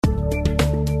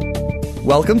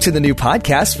Welcome to the new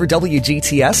podcast for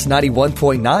WGTS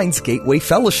 91.9's Gateway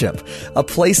Fellowship, a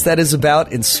place that is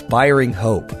about inspiring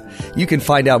hope. You can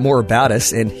find out more about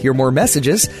us and hear more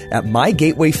messages at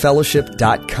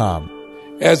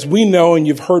mygatewayfellowship.com. As we know, and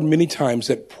you've heard many times,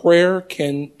 that prayer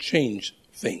can change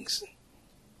things.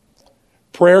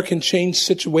 Prayer can change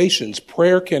situations.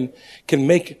 Prayer can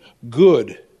make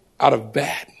good out of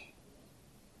bad.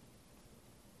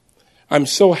 I'm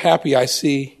so happy I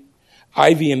see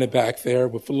Ivy in the back there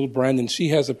with little Brandon. She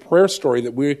has a prayer story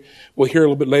that we will hear a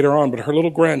little bit later on, but her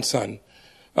little grandson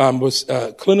was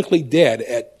clinically dead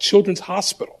at Children's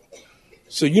Hospital.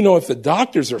 So, if the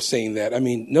doctors are saying that,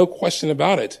 no question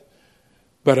about it.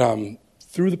 But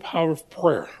through the power of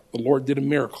prayer, the Lord did a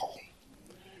miracle.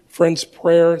 Friends,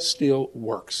 prayer still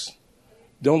works.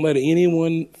 Don't let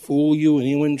anyone fool you,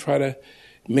 anyone try to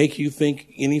make you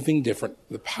think anything different.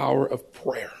 The power of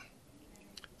prayer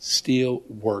still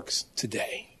works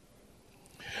today.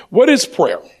 What is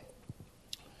prayer?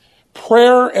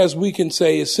 Prayer, as we can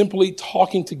say, is simply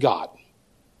talking to God.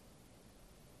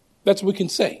 That's what we can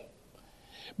say.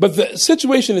 But the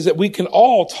situation is that we can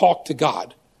all talk to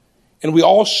God, and we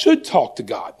all should talk to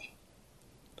God.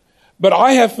 But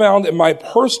I have found in my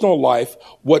personal life,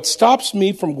 what stops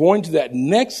me from going to that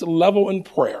next level in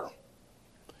prayer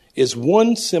is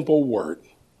one simple word: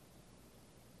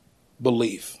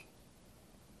 belief.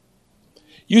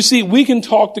 You see, we can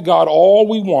talk to God all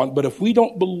we want, but if we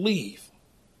don't believe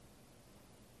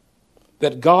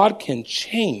that God can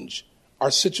change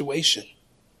our situation.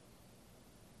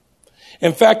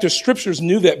 In fact, the scriptures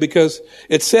knew that, because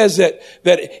it says that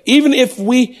even if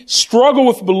we struggle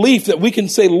with belief, that we can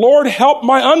say, Lord, help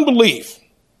my unbelief.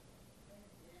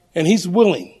 And he's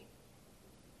willing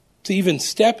to even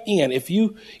step in if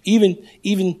you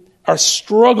even are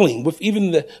struggling with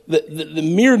even the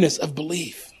mereness of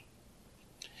belief.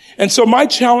 And so my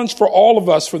challenge for all of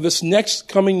us for this next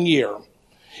coming year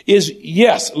is,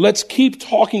 yes, let's keep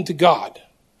talking to God.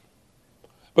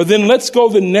 But then let's go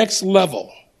the next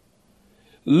level.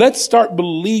 Let's start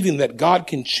believing that God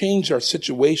can change our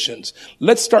situations.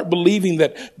 Let's start believing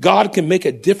that God can make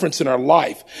a difference in our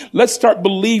life. Let's start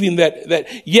believing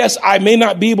that yes, I may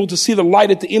not be able to see the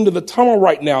light at the end of the tunnel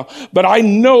right now, but I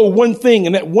know one thing,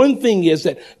 and that one thing is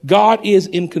that God is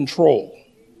in control.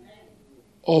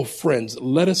 Oh, friends,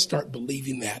 let us start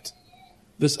believing that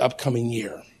this upcoming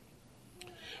year.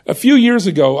 A few years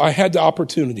ago, I had the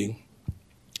opportunity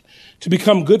to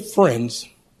become good friends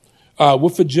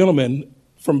with a gentleman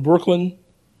from Brooklyn,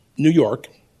 New York,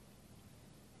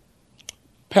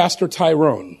 Pastor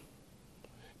Tyrone.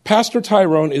 Pastor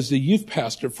Tyrone is the youth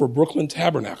pastor for Brooklyn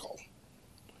Tabernacle.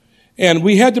 And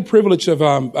we had the privilege of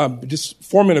just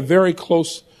forming a very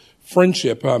close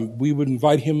friendship. We would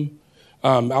invite him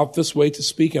out this way to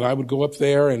speak, and I would go up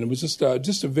there, and it was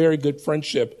just a very good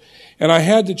friendship. And I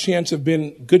had the chance of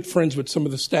being good friends with some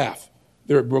of the staff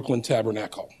there at Brooklyn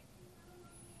Tabernacle.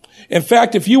 In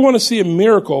fact, if you want to see a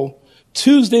miracle,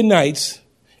 Tuesday nights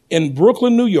in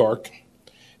Brooklyn, New York,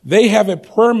 they have a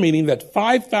prayer meeting that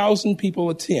 5,000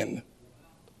 people attend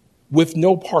with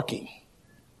no parking.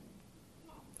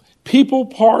 People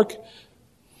park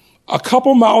a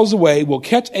couple miles away, will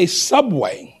catch a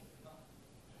subway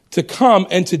to come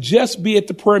and to just be at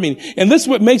the prayer meeting. And this is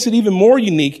what makes it even more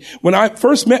unique. When I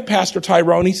first met Pastor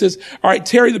Tyrone, he says, all right,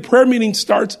 Terry, the prayer meeting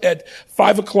starts at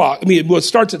 5 o'clock. It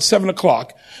starts at 7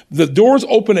 o'clock. The doors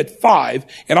open at 5,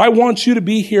 and I want you to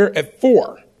be here at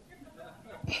 4.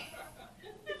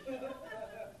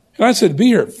 And I said, be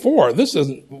here at 4?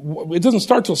 It doesn't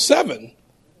start till 7.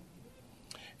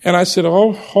 And I said,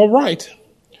 oh, all right.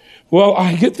 Well,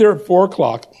 I get there at 4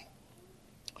 o'clock.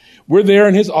 We're there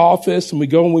in his office, and we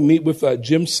go and we meet with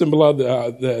Jim Simbala,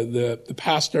 the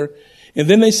pastor. And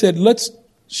then they said, let's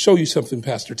show you something,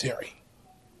 Pastor Terry.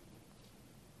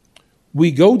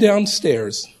 We go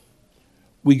downstairs,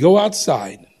 we go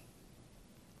outside,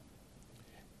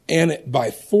 and by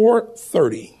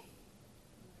 4:30,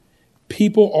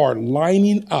 people are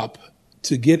lining up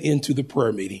to get into the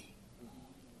prayer meeting.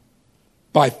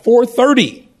 By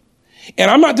 4:30.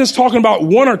 And I'm not just talking about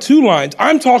one or two lines.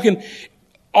 I'm talking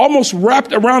almost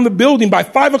wrapped around the building. By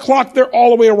 5 o'clock, they're all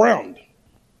the way around.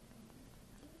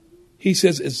 He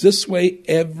says, it's this way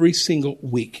every single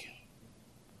week.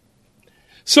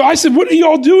 So I said, what are you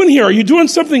all doing here? Are you doing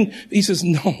something? He says,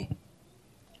 no.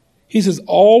 He says,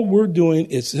 all we're doing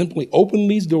is simply open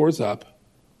these doors up,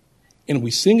 and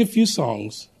we sing a few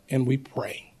songs, and we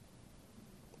pray.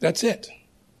 That's it.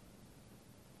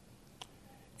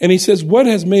 And he says, what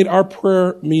has made our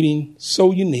prayer meeting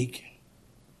so unique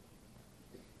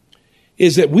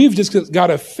is that we've just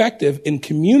got effective in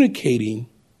communicating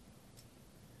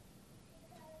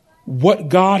what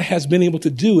God has been able to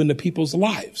do in the people's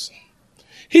lives.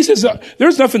 He says,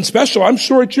 there's nothing special. I'm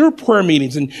sure at your prayer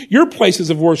meetings and your places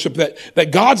of worship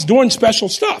that God's doing special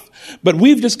stuff. But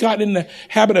we've just gotten in the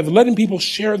habit of letting people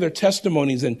share their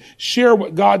testimonies and share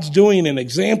what God's doing and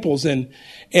examples. And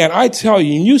I tell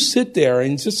you, you sit there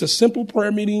and it's just a simple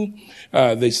prayer meeting.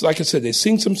 Like I said, they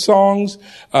sing some songs.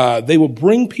 They will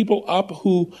bring people up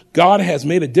who God has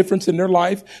made a difference in their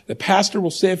life. The pastor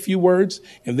will say a few words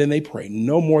and then they pray.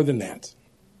 No more than that.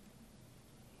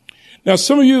 Now,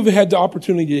 some of you have had the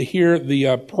opportunity to hear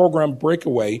the program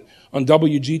Breakaway on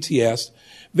WGTS.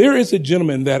 There is a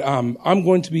gentleman that I'm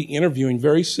going to be interviewing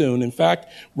very soon. In fact,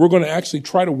 we're going to actually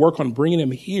try to work on bringing him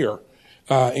here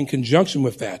in conjunction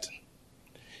with that.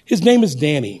 His name is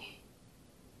Danny.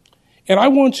 And I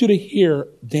want you to hear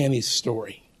Danny's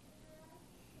story.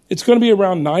 It's going to be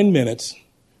around 9 minutes.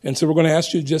 And so we're going to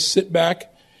ask you to just sit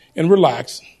back and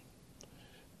relax.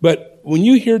 But when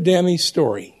you hear Danny's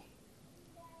story,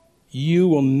 you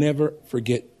will never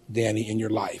forget Danny in your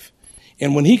life.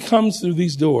 And when he comes through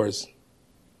these doors,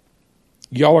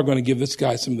 y'all are going to give this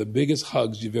guy some of the biggest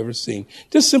hugs you've ever seen.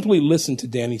 Just simply listen to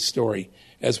Danny's story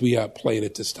as we play it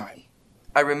at this time.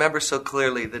 I remember so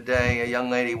clearly the day a young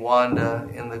lady, Wanda,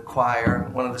 in the choir,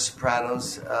 one of the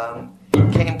sopranos,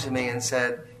 came to me and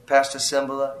said, Pastor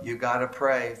Cymbala, you got to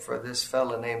pray for this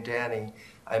fella named Danny.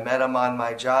 I met him on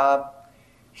my job.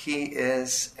 He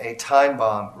is a time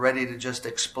bomb ready to just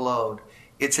explode.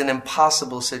 It's an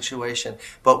impossible situation,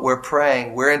 but we're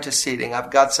praying, we're interceding.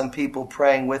 I've got some people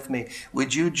praying with me.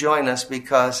 Would you join us?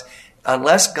 Because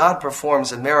unless God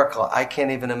performs a miracle, I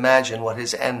can't even imagine what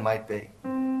his end might be.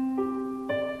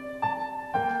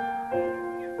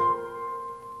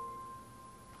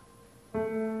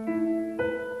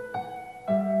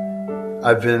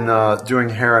 I've been doing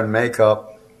hair and makeup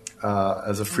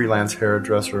as a freelance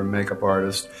hairdresser and makeup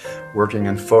artist, working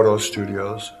in photo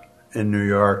studios in New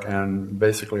York and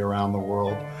basically around the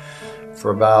world for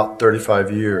about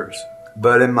 35 years.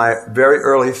 But in my very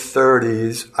early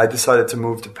 30s, I decided to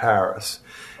move to Paris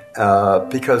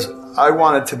because I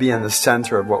wanted to be in the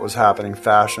center of what was happening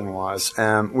fashion-wise.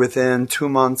 And within 2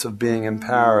 months of being in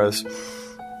Paris,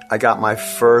 I got my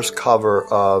first cover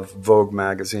of Vogue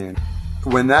magazine.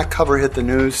 When that cover hit the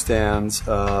newsstands,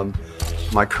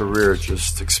 my career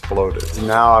just exploded.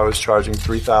 Now I was charging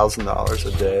 $3,000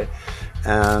 a day,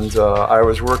 and I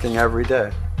was working every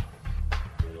day.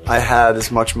 I had as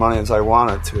much money as I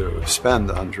wanted to spend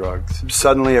on drugs.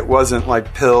 Suddenly it wasn't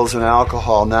like pills and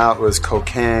alcohol. Now it was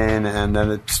cocaine, and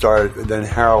then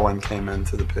heroin came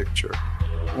into the picture.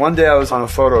 One day I was on a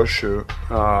photo shoot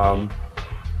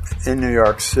in New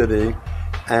York City,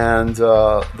 and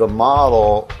the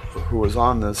model who was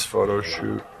on this photo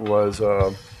shoot was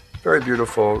a very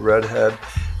beautiful redhead,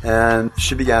 and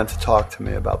she began to talk to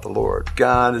me about the Lord.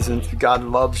 God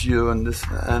loves you, and this,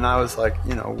 and I was like,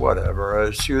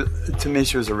 whatever. To me,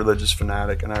 she was a religious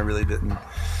fanatic, and I really didn't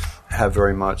have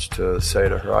very much to say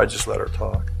to her. I just let her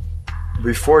talk.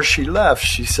 Before she left,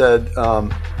 she said,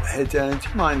 "Hey, Danny, do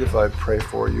you mind if I pray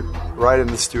for you?" Right in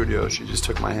the studio, she just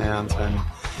took my hands and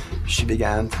she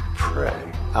began to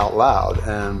pray out loud,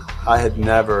 and I had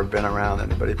never been around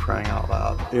anybody praying out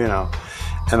loud,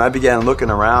 And I began looking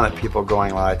around at people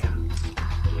going like,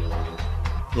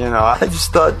 I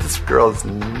just thought, this girl's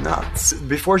nuts.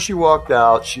 Before she walked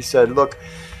out, she said, "Look,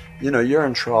 you're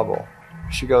in trouble."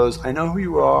 She goes, "I know who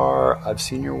you are. I've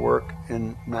seen your work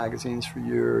in magazines for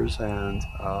years, and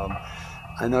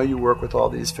I know you work with all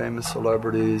these famous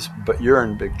celebrities, but you're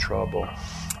in big trouble."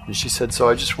 And she said, "So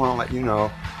I just want to let you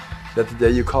know that the day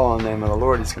you call on the name of the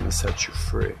Lord, he's going to set you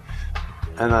free."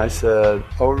 And I said,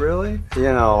 "Oh, really?"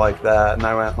 Like that. And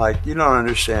I went like, "You don't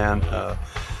understand.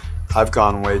 I've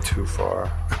gone way too far."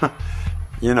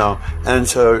 And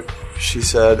so she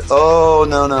said, "Oh,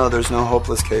 no, there's no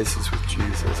hopeless cases with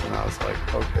Jesus." And I was like,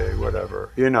 "Okay,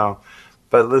 whatever."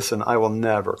 But listen, I will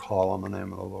never call on the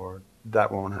name of the Lord.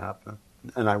 That won't happen.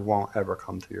 And I won't ever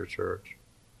come to your church.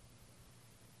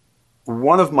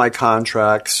 One of my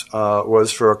contracts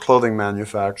was for a clothing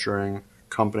manufacturing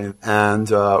company, and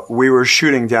we were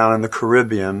shooting down in the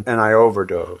Caribbean, and I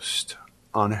overdosed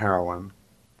on heroin.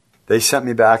 They sent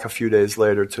me back a few days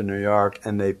later to New York,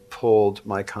 and they pulled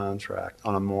my contract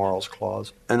on a morals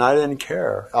clause. And I didn't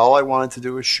care. All I wanted to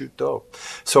do was shoot dope.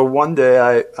 So one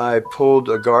day I pulled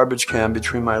a garbage can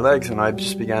between my legs, and I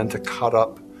just began to cut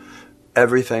up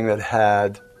everything that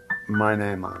had my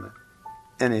name on it.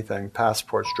 Anything,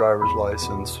 passports, driver's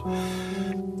license.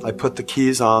 I put the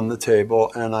keys on the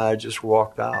table, and I just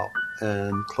walked out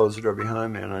and closed the door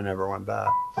behind me, and I never went back.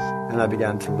 And I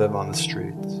began to live on the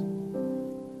streets.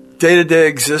 Day-to-day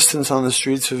existence on the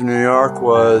streets of New York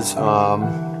was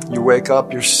You wake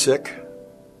up, you're sick,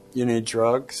 you need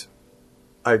drugs.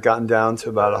 I had gotten down to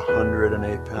about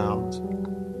 108 pounds.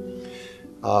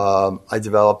 I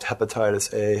developed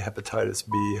hepatitis A, hepatitis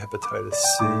B, hepatitis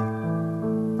C.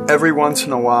 Every once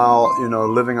in a while,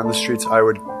 living on the streets, I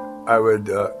would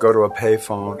go to a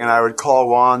payphone and I would call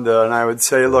Wanda and I would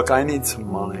say, look, I need some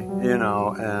money,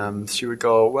 and she would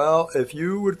go, well, if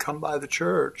you would come by the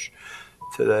church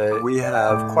today, we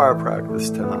have choir practice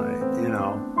tonight,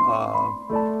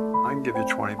 I can give you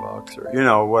 $20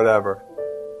 or, whatever.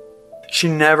 She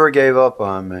never gave up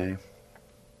on me.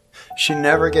 She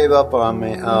never gave up on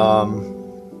me.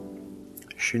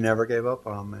 She never gave up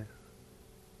on me.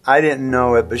 I didn't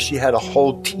know it, but she had a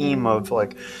whole team of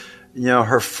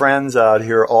her friends out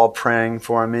here all praying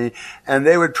for me. And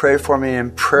they would pray for me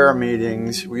in prayer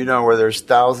meetings, where there's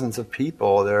thousands of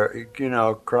people there,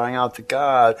 crying out to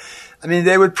God. I mean,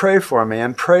 they would pray for me.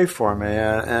 And what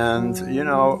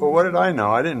did I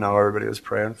know? I didn't know everybody was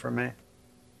praying for me.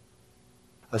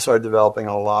 I started developing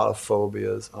a lot of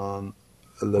phobias on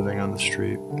living on the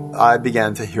street. I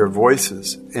began to hear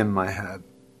voices in my head.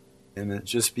 And it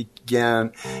just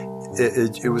began,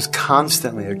 it was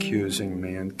constantly accusing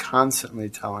me and constantly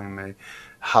telling me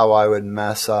how I would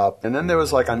mess up. And then there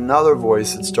was another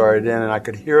voice that started in, and I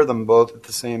could hear them both at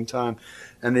the same time.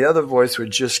 And the other voice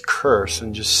would just curse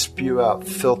and just spew out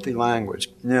filthy language.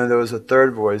 There was a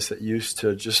third voice that used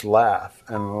to just laugh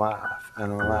and laugh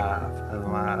and laugh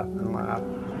and laugh and laugh.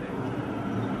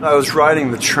 I was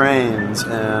riding the trains,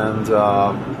 and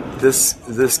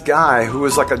this guy who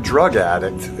was like a drug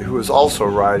addict, who was also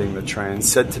riding the train,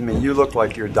 said to me, you look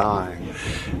like you're dying.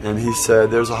 And he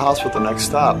said, there's a hospital at the next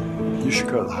stop. You should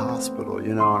go to the hospital,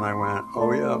 And I went,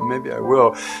 oh yeah, maybe I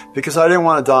will. Because I didn't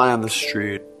want to die on the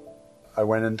street. I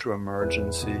went into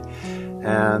emergency,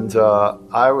 and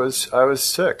I was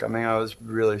sick. I mean, I was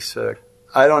really sick.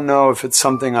 I don't know if it's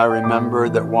something I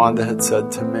remembered that Wanda had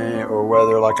said to me, or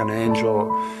whether an angel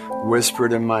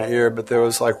whispered in my ear, but there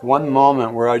was one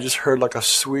moment where I just heard a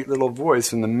sweet little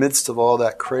voice in the midst of all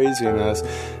that craziness,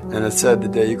 and it said, the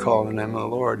day you call on the name of the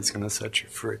Lord, He's going to set you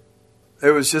free.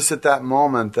 It was just at that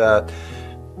moment that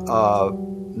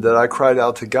I cried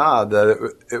out to God,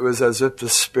 that it was as if the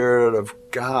Spirit of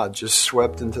God just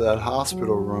swept into that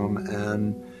hospital room,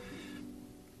 and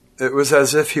it was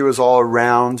as if He was all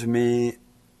around me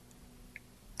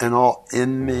and all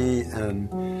in me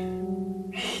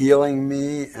and healing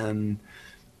me and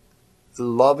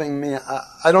loving me.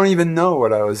 I don't even know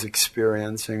what I was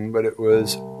experiencing, but it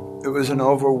was an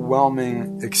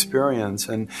overwhelming experience,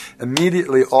 and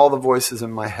immediately all the voices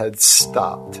in my head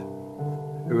stopped.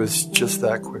 It was just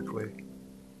that quickly.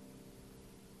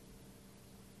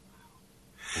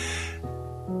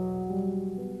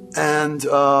 And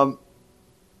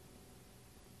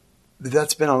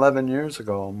that's been 11 years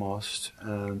ago almost,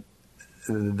 and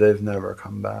they've never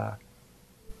come back.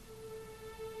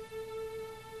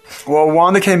 Well,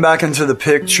 Wanda came back into the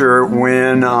picture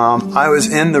when I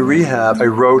was in the rehab. I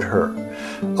wrote her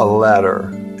a letter,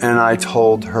 and I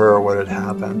told her what had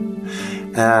happened.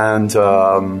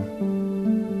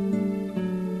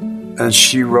 And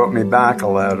she wrote me back a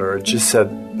letter. It just said,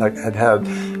 it had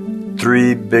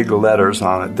 3 big letters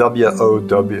on it,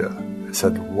 W-O-W. I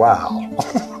said, wow.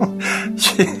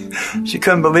 She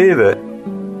couldn't believe it.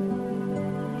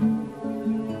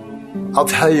 I'll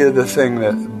tell you the thing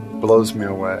that blows me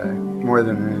away more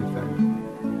than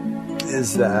anything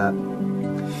is that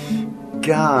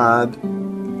God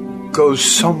goes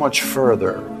so much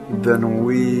further than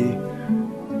we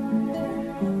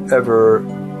ever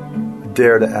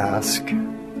dare to ask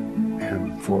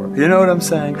Him for. You know what I'm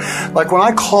saying? When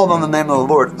I called on the name of the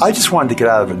Lord, I just wanted to get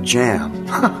out of a jam.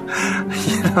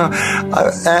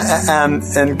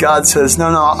 And God says, no,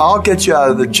 I'll get you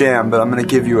out of the jam, but I'm going to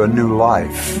give you a new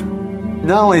life.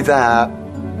 Not only that,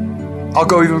 I'll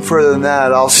go even further than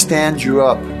that. I'll stand you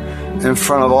up in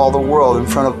front of all the world, in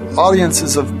front of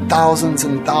audiences of thousands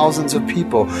and thousands of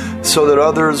people, so that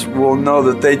others will know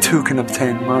that they too can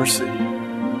obtain mercy.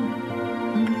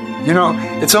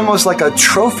 It's almost like a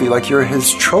trophy, like you're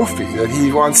His trophy that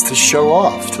He wants to show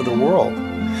off to the world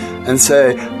and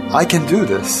say, I can do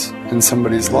this in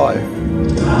somebody's life.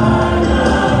 I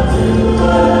love to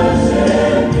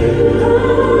worship you.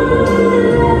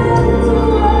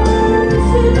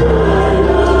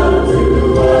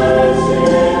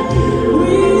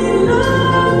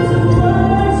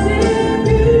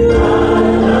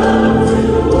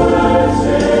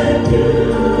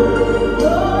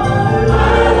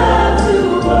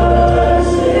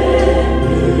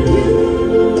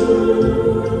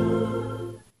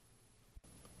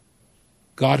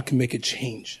 God can make a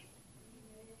change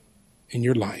in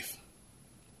your life.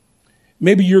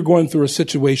 Maybe you're going through a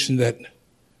situation that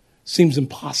seems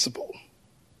impossible.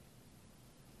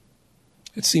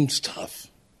 It seems tough.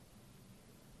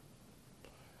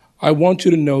 I want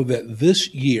you to know that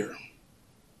this year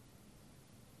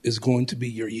is going to be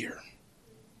your year.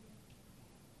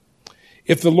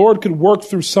 If the Lord could work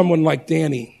through someone like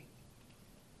Danny,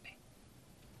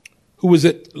 who was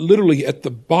literally at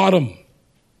the bottom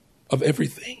of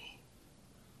everything,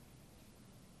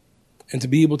 and to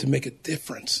be able to make a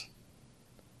difference,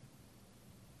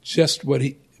 just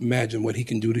imagine what he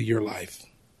can do to your life.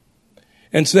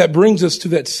 And so that brings us to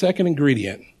that second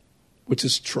ingredient, which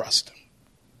is trust.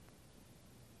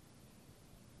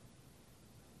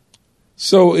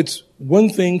 So it's one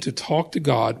thing to talk to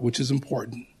God, which is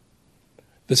important.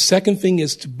 The second thing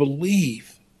is to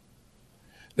believe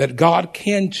that God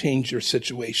can change your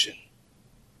situation.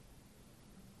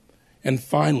 And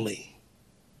finally,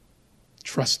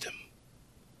 trust him.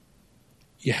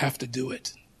 You have to do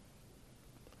it.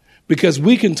 Because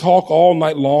we can talk all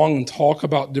night long and talk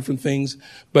about different things,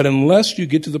 but unless you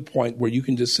get to the point where you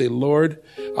can just say, Lord,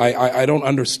 I don't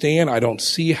understand, I don't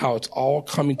see how it's all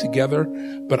coming together,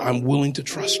 but I'm willing to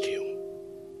trust you.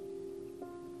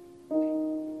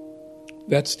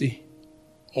 That's the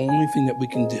only thing that we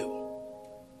can do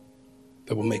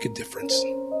that will make a difference.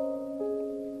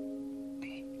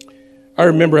 I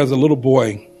remember as a little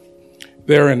boy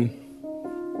there in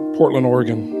Portland,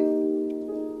 Oregon.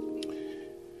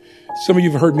 Some of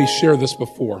you have heard me share this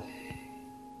before,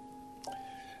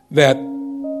 that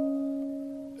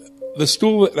the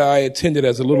school that I attended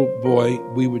as a little boy,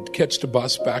 we would catch the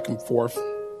bus back and forth.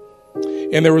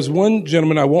 And there was one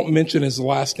gentleman, I won't mention his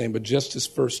last name, but just his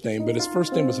first name, but his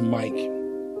first name was Mike.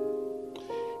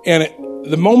 And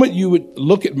the moment you would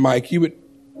look at Mike, you would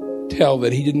tell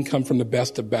that he didn't come from the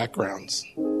best of backgrounds.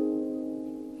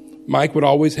 Mike would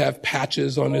always have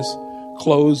patches on his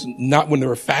clothes, not when they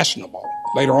were fashionable.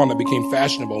 Later on, they became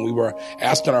fashionable, and we were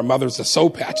asking our mothers to sew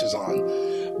patches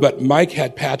on. But Mike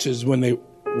had patches when they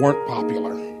weren't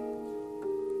popular.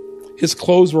 His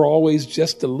clothes were always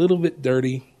just a little bit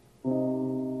dirty.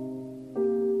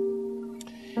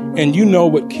 And you know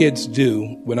what kids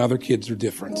do when other kids are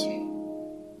different.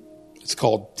 It's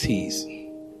called tease.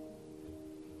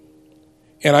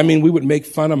 And I mean, we would make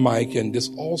fun of Mike and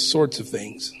just all sorts of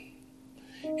things.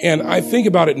 And I think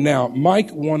about it now,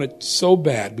 Mike wanted so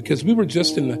bad, because we were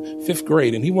just in the 5th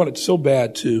grade, and he wanted so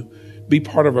bad to be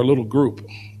part of our little group.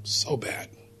 So bad.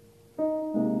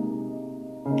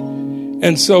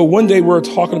 And so one day we were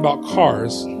talking about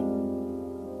cars,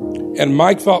 and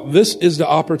Mike thought, this is the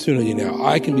opportunity now.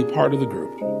 I can be part of the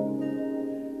group.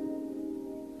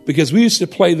 Because we used to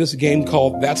play this game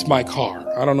called That's My Car.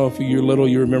 I don't know if you're little,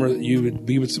 you remember that you would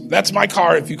be with, that's my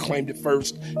car if you claimed it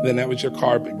first, then that was your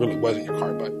car, but it really wasn't your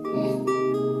car. But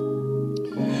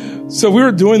so we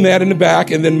were doing that in the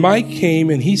back, and then Mike came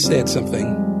and he said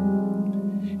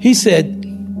something. He said,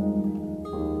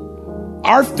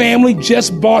 our family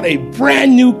just bought a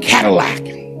brand new Cadillac.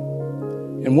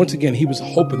 And once again, he was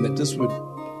hoping that this would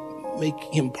make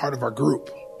him part of our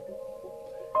group.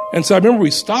 And so I remember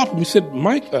we stopped and we said,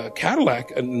 Mike, a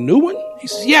Cadillac, a new one? He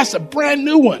says, yes, a brand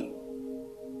new one.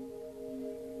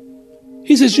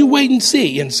 He says, you wait and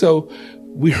see. And so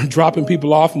we were dropping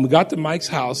people off, and we got to Mike's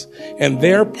house, and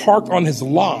there parked on his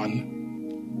lawn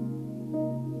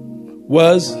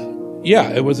was,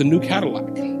 it was a new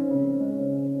Cadillac.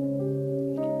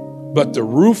 But the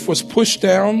roof was pushed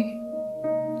down.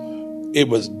 It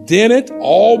was dented,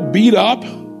 all beat up.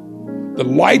 The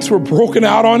lights were broken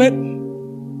out on it.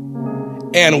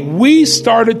 And we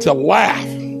started to laugh.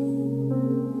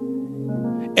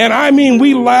 And I mean,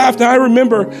 we laughed. And I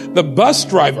remember the bus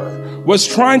driver was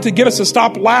trying to get us to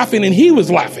stop laughing, and he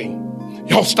was laughing.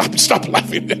 Y'all stop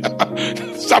laughing.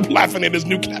 Stop laughing at his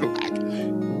new Cadillac.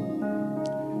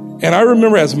 And I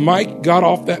remember as Mike got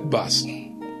off that bus,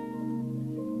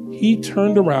 he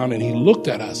turned around and he looked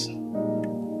at us,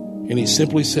 and he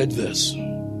simply said this: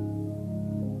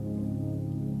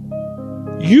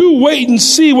 you wait and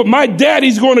see what my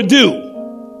daddy's going to do.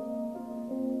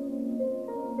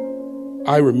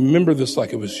 I remember this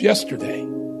like it was yesterday.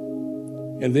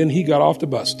 And then he got off the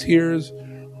bus, tears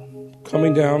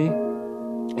coming down,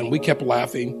 and we kept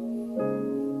laughing.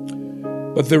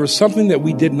 But there was something that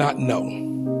we did not know.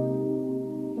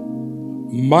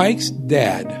 Mike's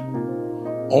dad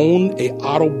owned an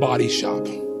auto body shop.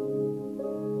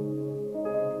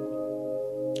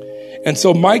 And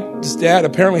so Mike's dad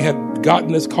apparently had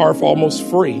gotten this car for almost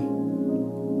free.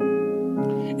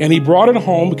 And he brought it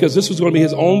home because this was going to be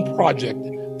his own project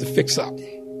to fix up.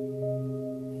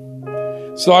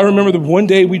 So I remember that one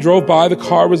day we drove by, the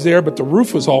car was there, but the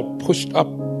roof was all pushed up.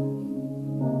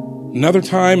 Another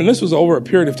time, and this was over a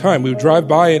period of time, we would drive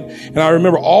by it, and I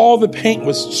remember all the paint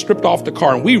was stripped off the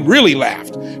car, and we really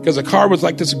laughed because the car was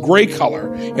like this gray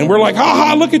color. And we're like, ha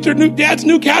ha, look at your dad's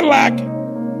new Cadillac.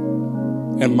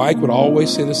 And Mike would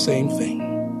always say the same thing.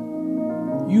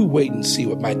 You wait and see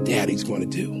what my daddy's going to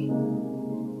do.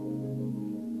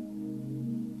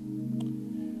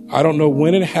 I don't know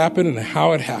when it happened and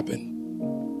how it happened.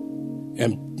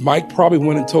 And Mike probably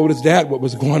went and told his dad what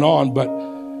was going on, but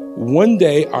one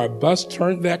day our bus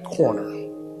turned that corner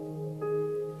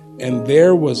and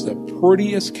there was the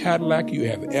prettiest Cadillac you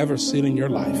have ever seen in your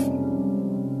life.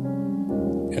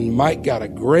 And Mike got a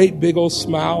great big old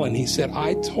smile and he said,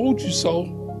 I told you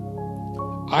so.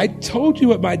 I told you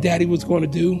what my daddy was going to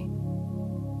do.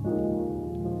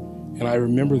 And I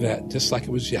remember that just like it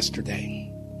was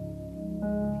yesterday.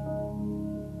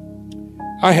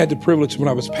 I had the privilege when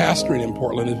I was pastoring in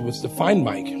Portland, it was to find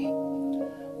Mike.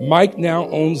 Mike now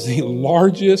owns the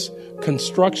largest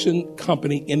construction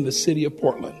company in the city of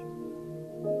Portland.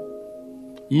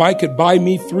 Mike could buy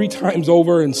me 3 times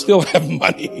over and still have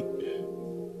money.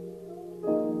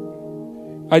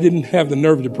 I didn't have the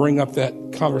nerve to bring up that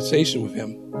conversation with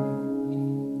him.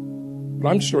 But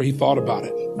I'm sure he thought about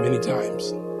it many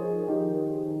times.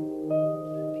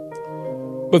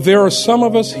 But there are some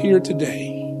of us here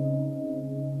today.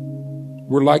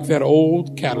 We're like that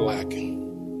old Cadillac.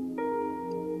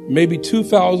 Maybe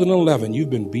 2011, you've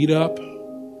been beat up.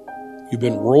 You've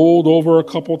been rolled over a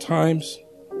couple times.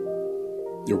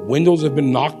 Your windows have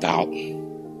been knocked out.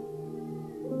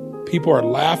 People are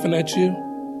laughing at you.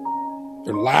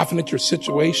 They're laughing at your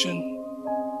situation.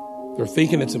 They're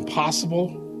thinking it's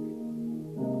impossible.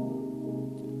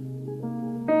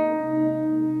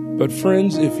 But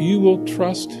friends, if you will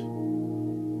trust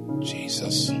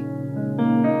Jesus,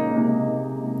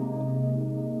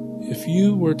 if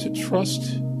you were to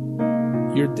trust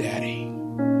your daddy,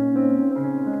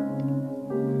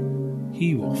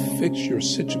 he will fix your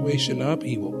situation up.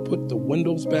 He will put the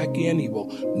windows back in. He will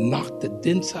knock the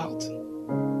dents out.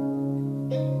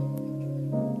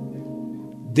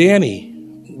 Danny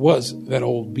was that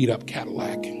old beat up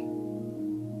Cadillac.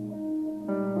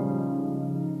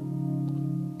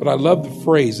 But I love the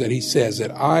phrase that he says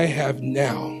that I have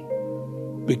now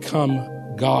become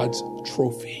God's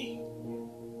trophy.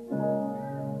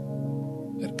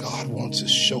 That God wants to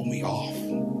show me off.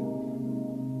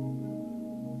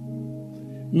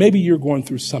 Maybe you're going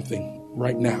through something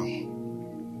right now.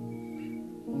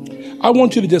 I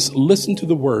want you to just listen to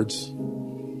the words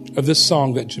of this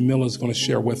song that Jamila is going to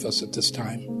share with us at this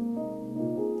time.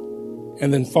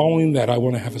 And then following that, I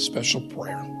want to have a special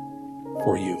prayer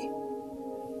for you.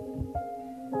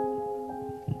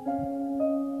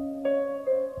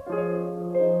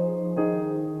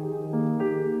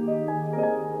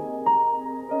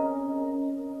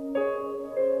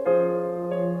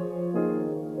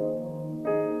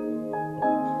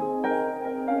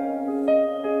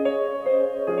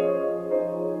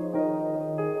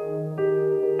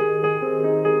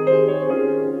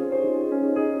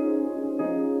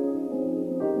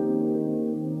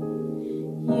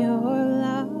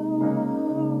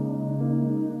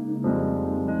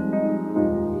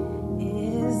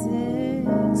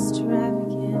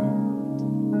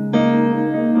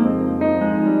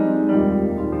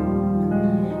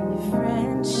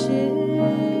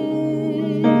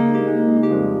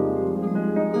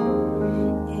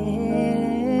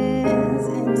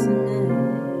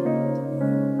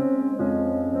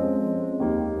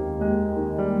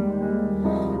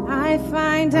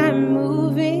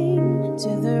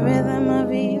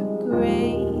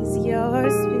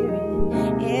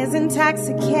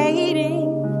 Intoxicating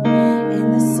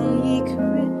in the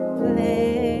secret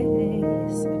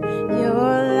place.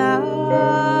 Your love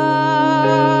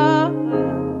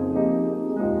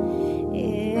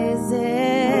is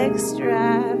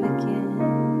extravagant.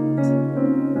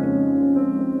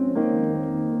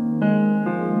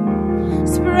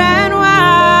 Spread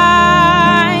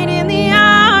wide in the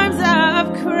arms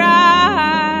of Christ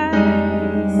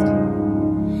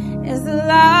is the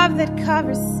love that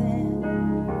covers sin.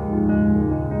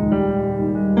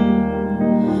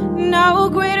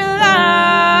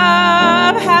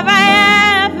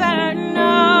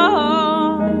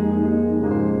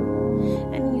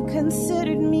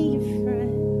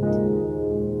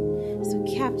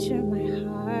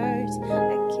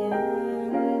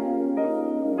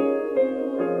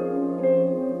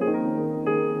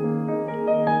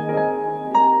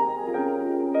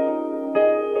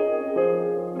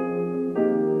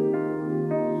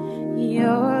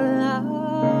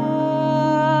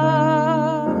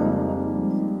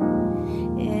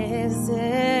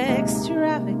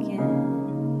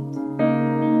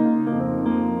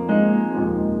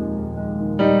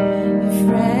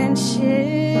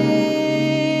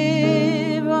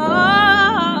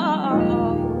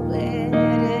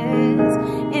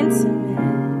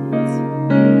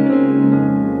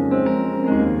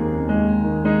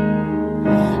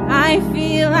 I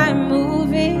feel I'm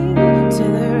moving to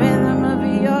the rhythm of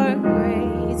your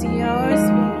grace. Your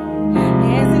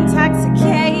spirit is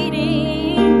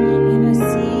intoxicating in a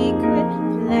secret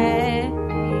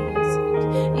place.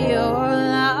 Your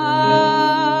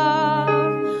love,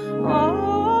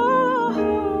 oh,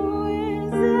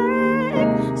 is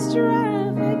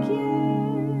extravagant.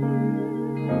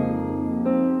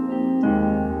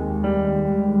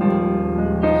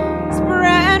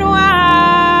 Spread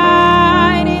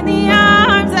wide in the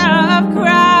arms of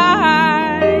Christ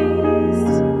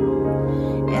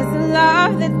is the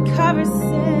love that covers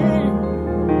sin.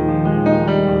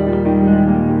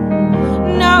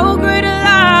 No greater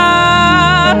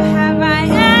love have I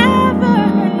ever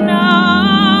known.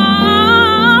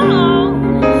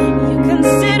 You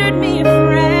considered me a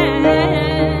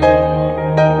friend.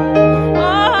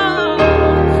 Oh,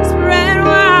 spread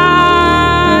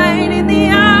wide in the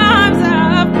arms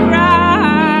of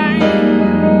Christ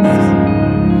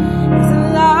is a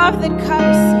love that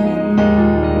covers sin.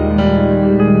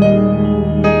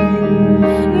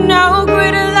 No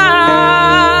greater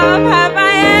love have I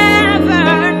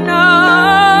ever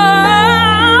known,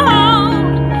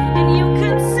 and you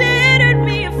considered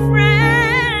me a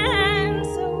friend,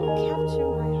 so capture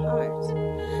my heart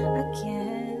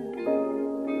again.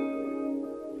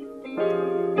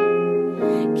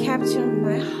 Capture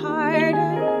my heart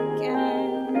again.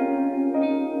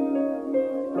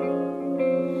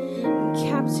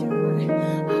 Capture my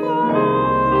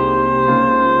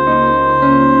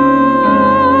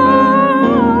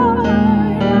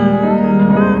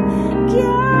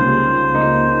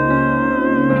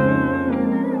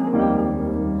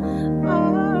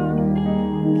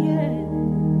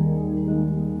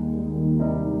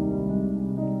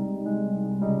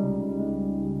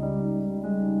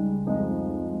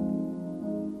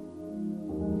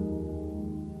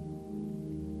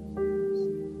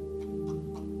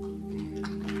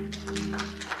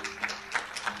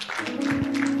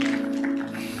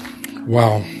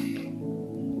Wow.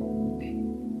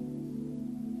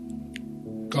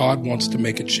 God wants to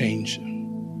make a change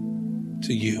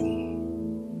to you.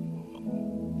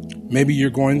 Maybe you're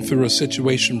going through a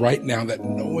situation right now that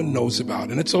no one knows about,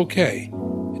 and it's okay.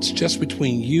 It's just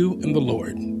between you and the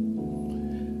Lord.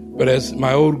 But as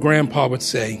my old grandpa would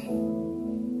say,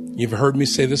 you've heard me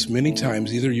say this many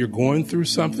times, either you're going through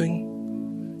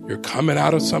something, you're coming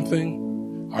out of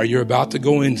something, or you're about to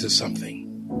go into something.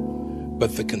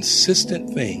 But the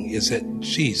consistent thing is that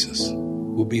Jesus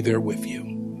will be there with you.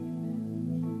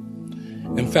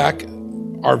 In fact,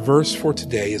 our verse for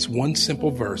today is one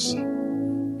simple verse.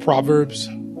 Proverbs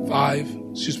 3,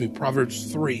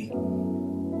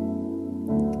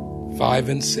 5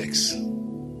 and 6.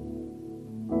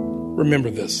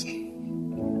 Remember this.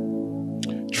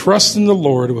 Trust in the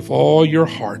Lord with all your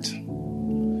heart.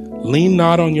 Lean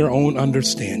not on your own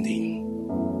understanding.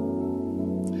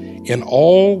 In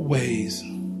all ways,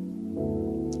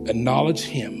 acknowledge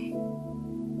him,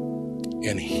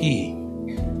 and he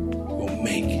will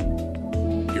make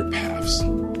your paths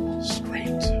straight.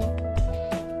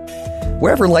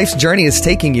 Wherever life's journey is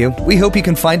taking you, we hope you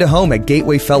can find a home at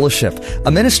Gateway Fellowship,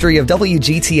 a ministry of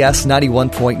WGTS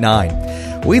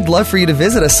 91.9. We'd love for you to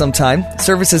visit us sometime.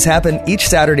 Services happen each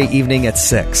Saturday evening at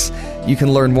 6. You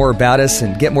can learn more about us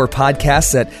and get more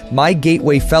podcasts at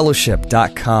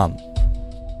mygatewayfellowship.com.